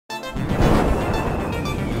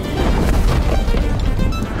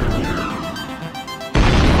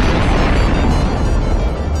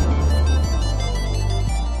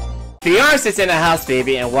v.g.r. sits in the house,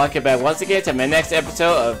 baby, and welcome back once again to my next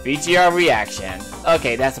episode of v.g.r. Reaction.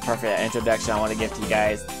 Okay, that's a perfect introduction I want to give to you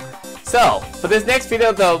guys. So, for this next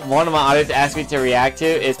video, one of my audience asked me to react to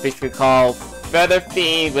is basically called Feather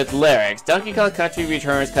Fiend with lyrics. Donkey Kong Country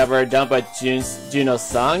Returns cover done by Juno's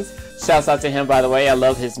Songs. Shouts out to him, by the way. I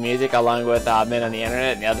love his music, along with men on the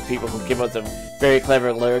internet and the other people who give us some very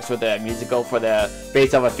clever lyrics for the musical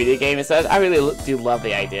based off a video game and such. I really do love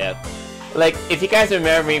the idea. Like, if you guys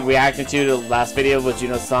remember me reacting to the last video with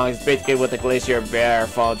Juno's Songs, basically with the Glacier Bear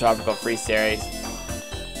Fall Tropical Freeze series.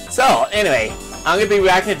 So, anyway, I'm going to be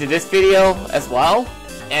reacting to this video as well.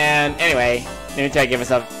 And anyway, let me try to get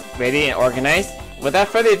myself ready and organized. Without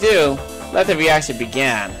further ado, let the reaction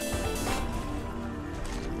begin.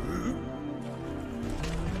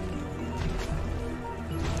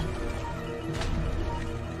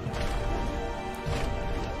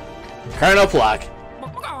 Colonel Pluck.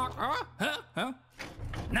 Huh?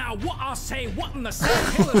 Now what I say, what in the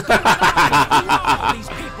sand hill is going on? Who are all these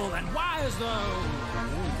people and why is the...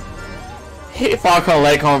 Hey, Falcon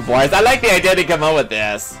Leghorn voice. I like the idea to come up with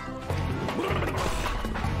this.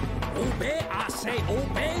 Obey, I say,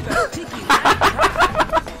 obey the tiki land.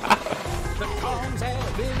 The comms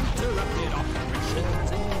have interrupted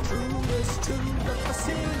operations and truest to the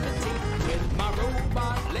facility. With my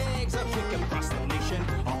robot legs are kicking across the nation,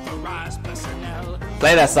 authorized personnel.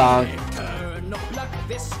 Play that song. Colonel Pluck,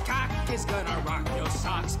 this cock is gonna rock your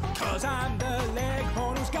socks. Cause I'm the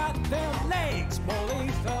Leghorn who's got them legs more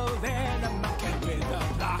lethal than a monkey with a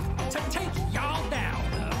block. To take y'all down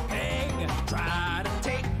the peg, try to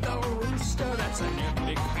take the rooster, that's an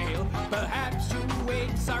epic fail. Perhaps you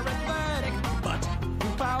weights are athletic, but you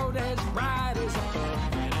about as bright as a bug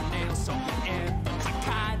in a nail. So your anthems are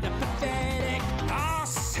kinda pathetic. I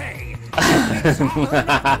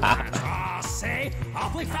say,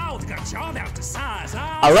 awfully foul to got y'all out to size.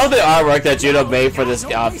 I love the artwork that Juno made for this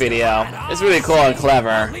video. It's really cool and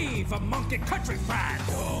clever. Leave a monkey country fried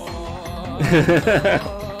dog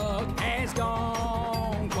has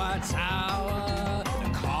gone quite sour. The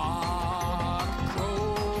cock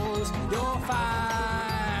crows your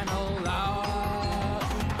final hour.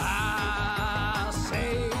 I'll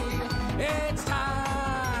say it's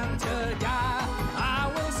time to die.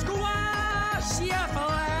 I will squash you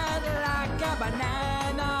flat like a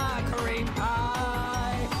banana cream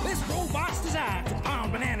pie. This robot's designed to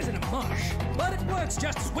pound bananas in a mush, but it works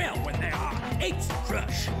just as well when there are 8s to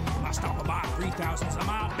crush. My stop about 3,000's a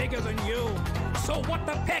mile bigger than you. So what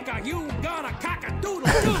the heck are you gonna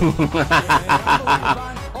cock-a-doodle-doo? Or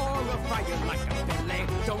a fire like a fillet.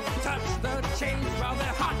 Don't touch the chains while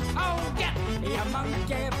they're hot. Oh, get your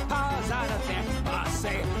monkey paws out of there.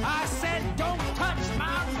 I said don't touch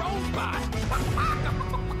my robot.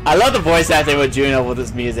 I love the voice acting with Juno with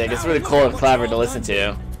this music. It's really cool and clever to listen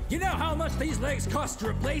to. You know how much these legs cost to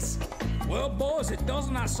replace? Well, boys, it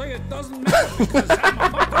doesn't. I say it doesn't matter because I'm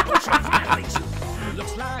about to push and violate you.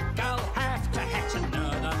 Looks like I'll have to hatch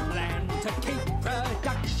another plan to keep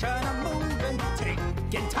production moving.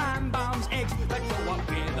 Taking time bombs, eggs that go up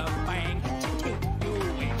with a bang to keep your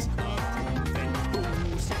wings moving.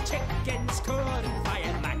 Who's chickens couldn't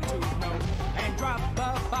fire like to know and drop a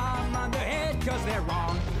bomb on their head because they're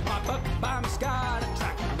wrong. My buck bomb's got a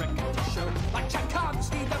track record to show, like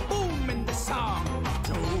Tchaikovsky, the boom in the song.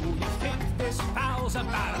 Do you think this foul's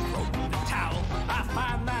about to throw the towel? I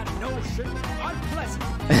find that notion unpleasant.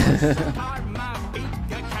 Pardon my beak,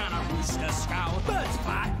 a kind of rooster scowl. Birds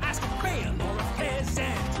fly, ask a quail or a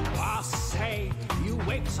pheasant. I say, you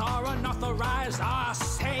apes are unauthorized. I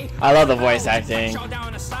say, I love the voice acting. Y'all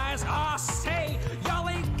down to size. I say, y'all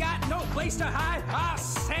ain't got no place to hide. I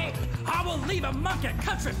say, I will leave a monkey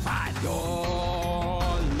countrified. Your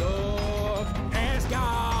look has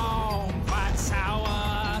gone quite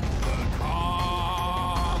sour. The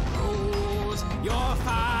cock crows your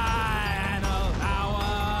final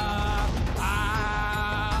hour.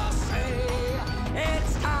 I'll say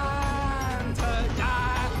it's time to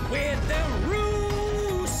die with the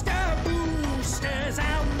rooster boosters.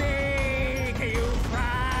 I'll make you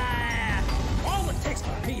cry. All it takes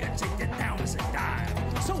for me to take it down is a dive.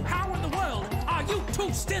 So how in the world are you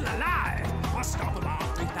two still alive? I stop about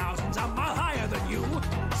 3,000's a mile higher than you.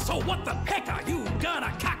 So what the heck are you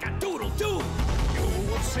gonna cock-a-doodle-doo?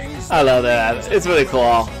 I love that. It's really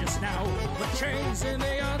cool. Just now, the chains in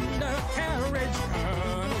the undercarriage.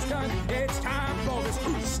 Colonel's done. It's time for this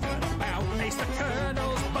rooster to bow. Face the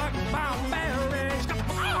Colonel's buck-bound marriage.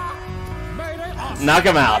 Knock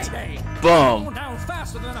him out. Boom. Down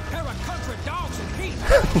faster than a pair of country dogs in heat.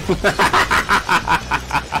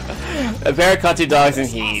 A pair of country dogs in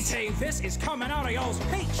heat. Say this is coming out of y'all's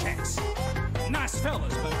paychecks. Nice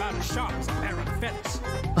fellas, but about as sharp as a pair of feathers.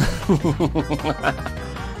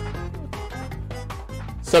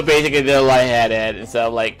 So basically they're lightheaded instead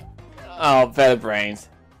of like, oh, feather brains.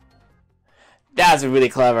 That's really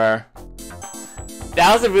clever.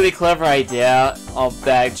 That was a really clever idea of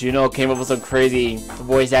that Juno came up with some crazy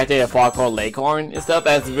voice acting of Foghorn Leghorn and stuff.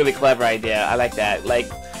 That's a really clever idea. I like that. Like,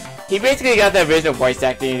 he basically got the original voice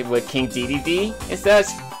acting with King DDD and such.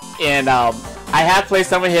 And I have played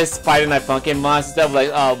some of his Friday Night Funkin' mods and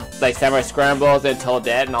stuff, like Samurai Scrambles and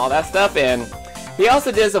Toadette and all that stuff. And he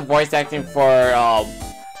also did some voice acting for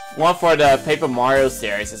one for the Paper Mario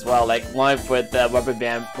series as well, like one with the Rubber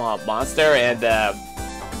Band Monster, and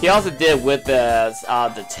he also did with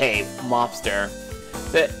the tape Mobster.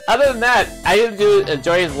 But other than that, I really do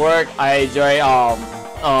enjoy his work. I enjoy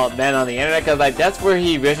Man on the Internet, because like that's where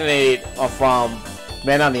he originated from.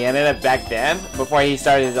 Man on the Internet back then, before he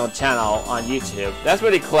started his own channel on YouTube. That's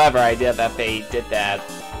really clever idea that they did that.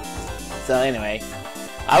 So anyway,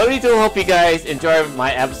 I really do hope you guys enjoyed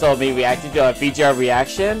my episode of me reacting to a v.g.r.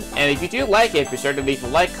 reaction. And if you do like it, be sure to leave a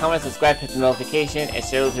like, comment, subscribe, hit the notification, and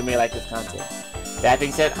share with me like this content. That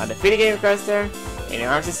being said, I'm the Video Game Requester, and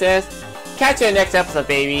ARMster says, catch you in the next episode,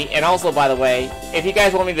 baby. And also, by the way, if you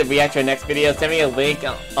guys want me to react to your next video, send me a link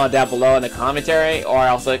down below in the commentary, or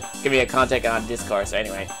also give me a contact on Discord. So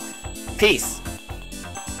anyway, peace.